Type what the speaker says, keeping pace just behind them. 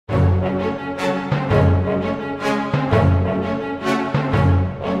Alright,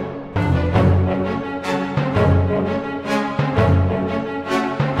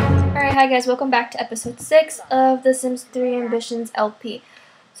 hi guys, welcome back to episode 6 of the Sims 3 Ambitions LP.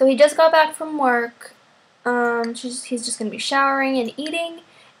 So he just got back from work. He's just going to be showering and eating.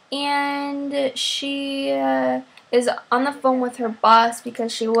 And she is on the phone with her boss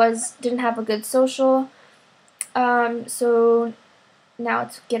because she didn't have a good social. So now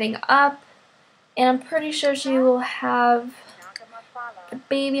it's getting up. And I'm pretty sure she will have a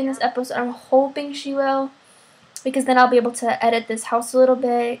baby in this episode. I'm hoping she will, because then I'll be able to edit this house a little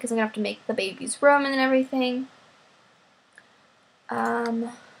bit, because I'm going to have to make the baby's room and everything.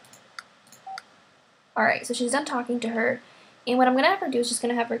 Alright, so she's done talking to her, and what I'm going to have her do is just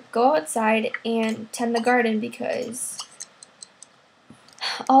going to have her go outside and tend the garden, because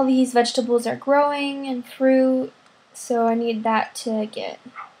all these vegetables are growing and fruit, so I need that to get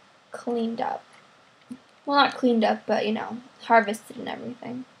cleaned up. Well, not cleaned up, but, you know, harvested and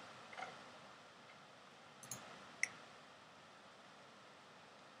everything.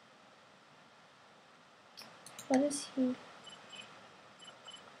 What is he?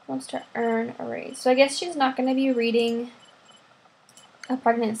 Wants to earn a raise. So I guess she's not going to be reading a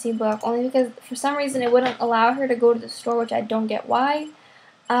pregnancy book, only because for some reason it wouldn't allow her to go to the store, which I don't get why.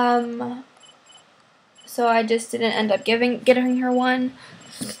 So I just didn't end up getting her one.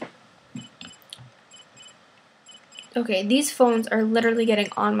 Okay, these phones are literally getting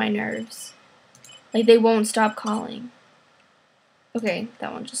on my nerves. Like, they won't stop calling. Okay,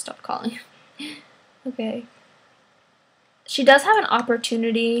 that one just stopped calling. Okay. She does have an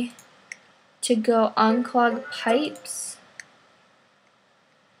opportunity to go unclog pipes.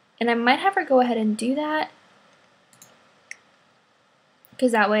 And I might have her go ahead and do that,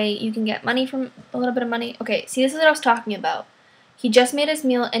 because that way you can get money from a little bit of money. Okay, see, this is what I was talking about. He just made his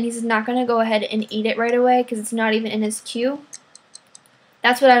meal, and he's not going to go ahead and eat it right away because it's not even in his queue.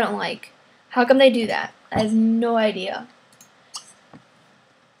 That's what I don't like. How come they do that? I have no idea.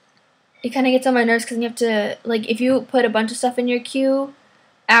 It kind of gets on my nerves because you have to, like, if you put a bunch of stuff in your queue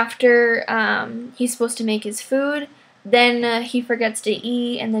after he's supposed to make his food, then he forgets to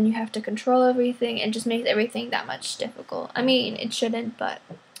eat, and then you have to control everything. It just makes everything that much difficult. I mean, it shouldn't, but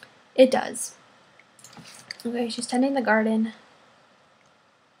it does. Okay, she's tending the garden.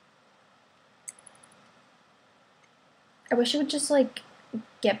 I wish she would just, like,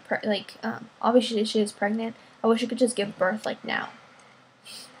 obviously she is pregnant. I wish she could just give birth, like, now.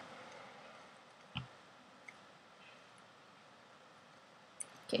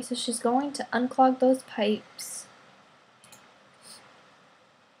 Okay, so she's going to unclog those pipes.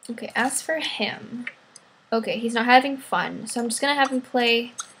 Okay, as for him, okay, he's not having fun, so I'm just gonna have him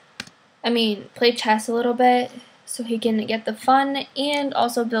play chess a little bit so he can get the fun and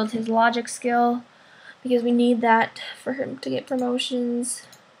also build his logic skill, because we need that for him to get promotions.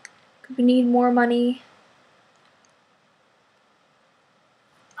 We need more money.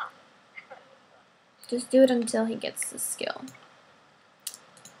 Just do it until he gets the skill.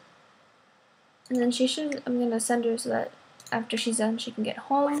 And then I'm going to send her so that after she's done, she can get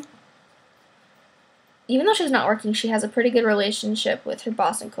home. Even though she's not working, she has a pretty good relationship with her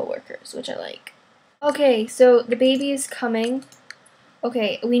boss and coworkers, which I like. Okay, so the baby is coming.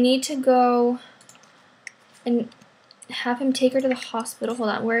 Okay, we need to go and have him take her to the hospital. Hold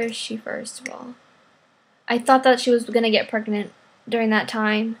on, where is she first of all? I thought that she was going to get pregnant during that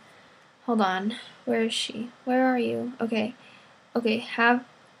time. Hold on, where is she? Where are you? Okay,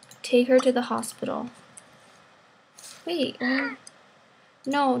 take her to the hospital. Wait,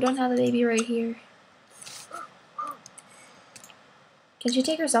 no, don't have the baby right here. Can she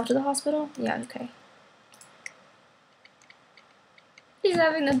take herself to the hospital? Yeah, okay. She's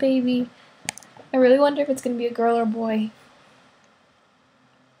having the baby. I really wonder if it's going to be a girl or boy.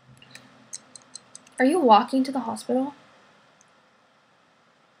 Are you walking to the hospital?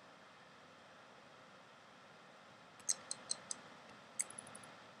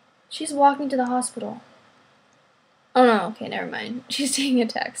 She's walking to the hospital. Oh no, okay, never mind. She's taking a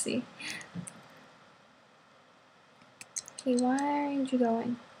taxi. Okay, why aren't you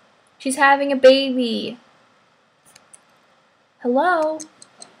going? She's having a baby. Hello?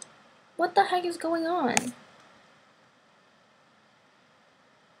 What the heck is going on?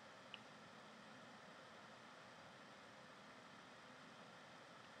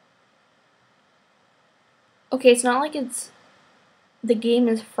 Okay, it's not like the game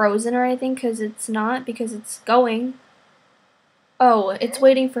is frozen or anything, because it's not, because it's going. Oh, it's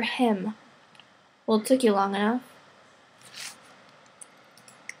waiting for him. Well, it took you long enough.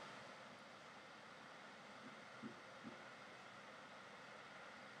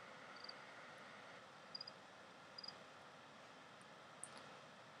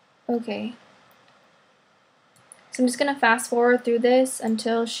 Okay. So I'm just gonna fast forward through this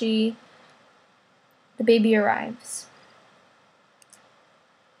until the baby arrives.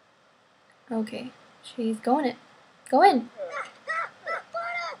 Okay, she's going in.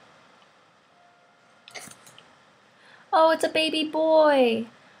 Oh, it's a baby boy.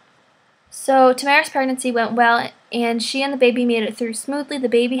 So Tamara's pregnancy went well, and she and the baby made it through smoothly. The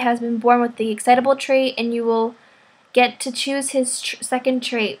baby has been born with the excitable trait, and you will get to choose his second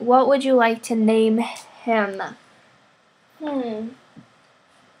trait. What would you like to name him?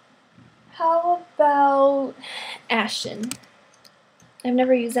 How about Ashton? I've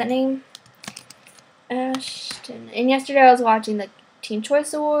never used that name. Ashton. And yesterday I was watching the Teen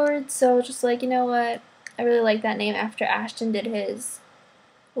Choice Awards, so just like, you know what? I really like that name after Ashton did his,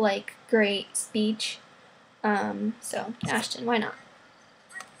 like, great speech. So Ashton, why not?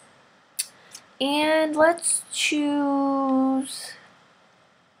 And let's choose,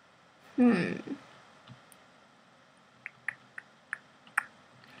 I'm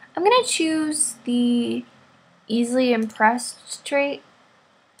gonna choose the easily impressed trait.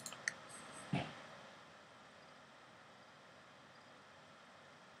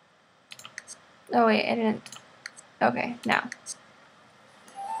 Oh wait, I didn't. Okay, now.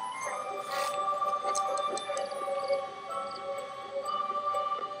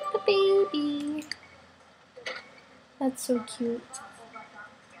 The baby. That's so cute.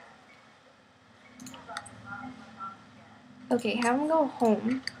 Okay, have him go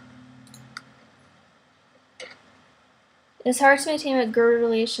home. It's hard to maintain a good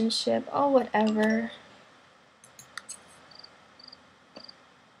relationship. Oh, whatever.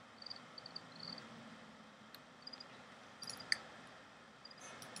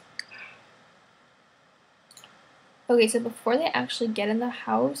 Okay, so before they actually get in the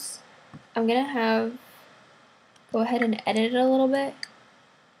house, I'm gonna go ahead and edit it a little bit.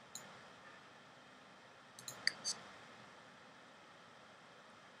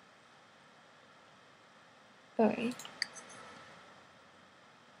 Okay.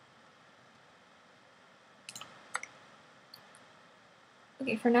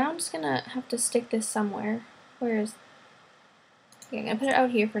 Okay, for now I'm just gonna have to stick this somewhere. Okay, I'm gonna put it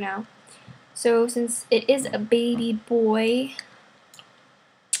out here for now. So since it is a baby boy,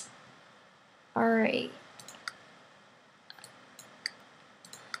 alright.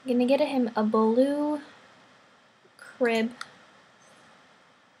 I'm gonna get him a blue crib.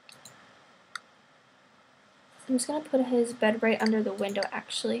 I'm just gonna put his bed right under the window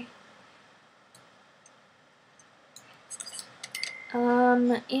actually.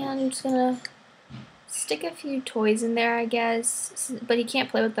 And I'm just gonna stick a few toys in there, I guess, but he can't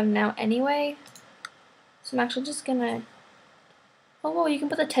play with them now anyway. So I'm actually just gonna, oh, whoa, you can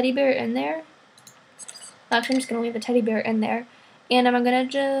put the teddy bear in there? Actually, I'm just gonna leave the teddy bear in there. And I'm gonna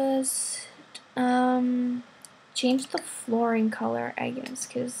just, change the flooring color, I guess,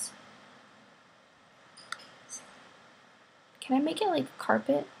 because, can I make it like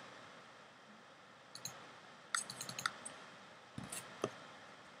carpet?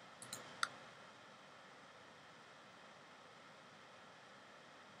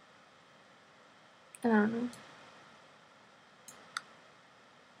 I don't know.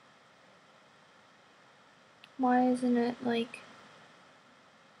 Why isn't it like...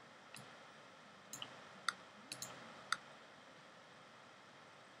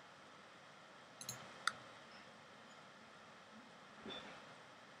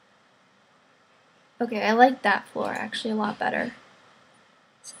 Okay, I like that floor actually a lot better.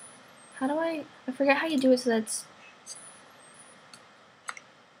 How do I forget how you do it so that's...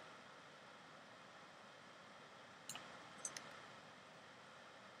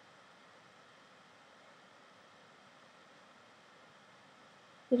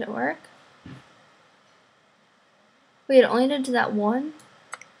 Did it work? Wait, it only did to that one?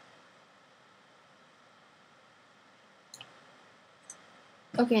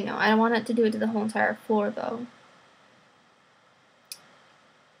 Okay, no, I don't want it to do it to the whole entire floor, though.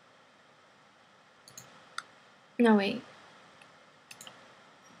 No, wait.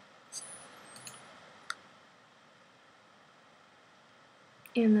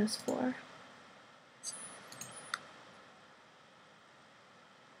 And this floor.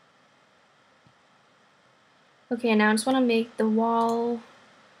 Okay, now I just want to make the wall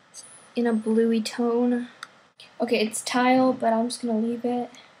in a bluey tone. Okay, it's tile, but I'm just going to leave it.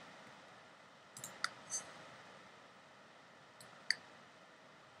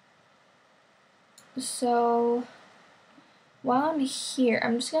 So, while I'm here,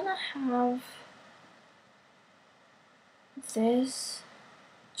 I'm just going to have this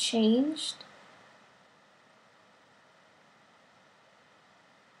changed.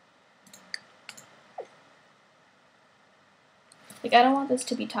 Like, I don't want this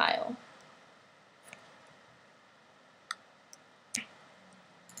to be tile.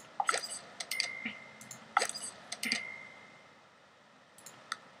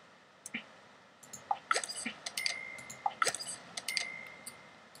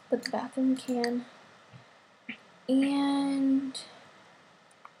 Put the bathroom can. And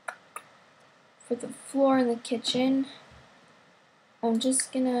for the floor in the kitchen, I'm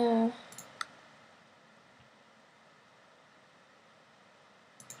just gonna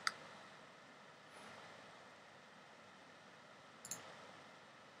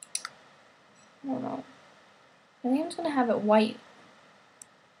I don't know. I think I'm just gonna have it white.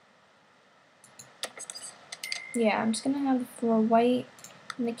 Yeah, I'm just gonna have the floor white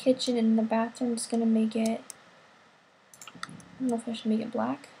in the kitchen, and in the bathroom I'm just gonna make it, I don't know if I should make it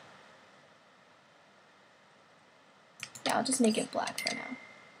black. Yeah, I'll just make it black for now.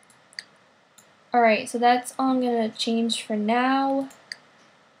 Alright, so that's all I'm gonna change for now.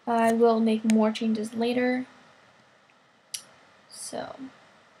 I will make more changes later. So,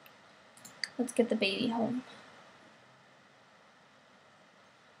 let's get the baby home.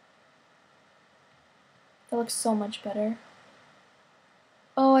 That looks so much better.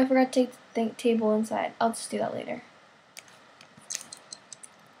 Oh, I forgot to take the table inside. I'll just do that later.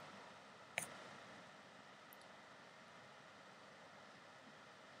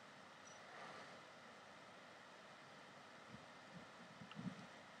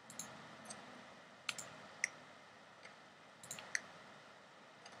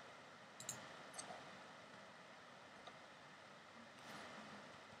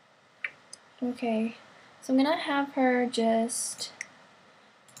 Okay, so I'm gonna have her just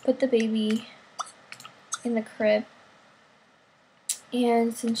put the baby in the crib,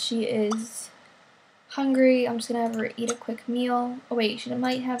 and since she is hungry, I'm just gonna have her eat a quick meal. Oh wait, she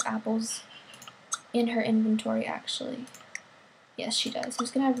might have apples in her inventory actually. Yes, she does. I'm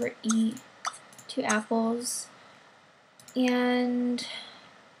just gonna have her eat 2 apples and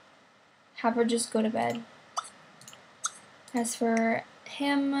have her just go to bed. As for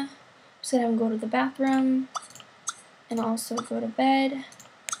him, I'm just gonna have him go to the bathroom and also go to bed.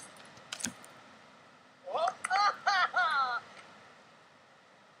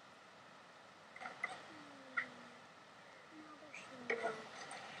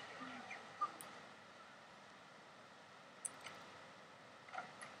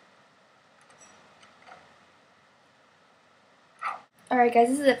 Alright guys,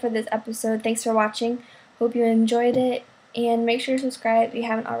 this is it for this episode. Thanks for watching. Hope you enjoyed it, and make sure to subscribe if you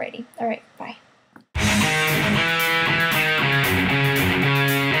haven't already. Alright, bye.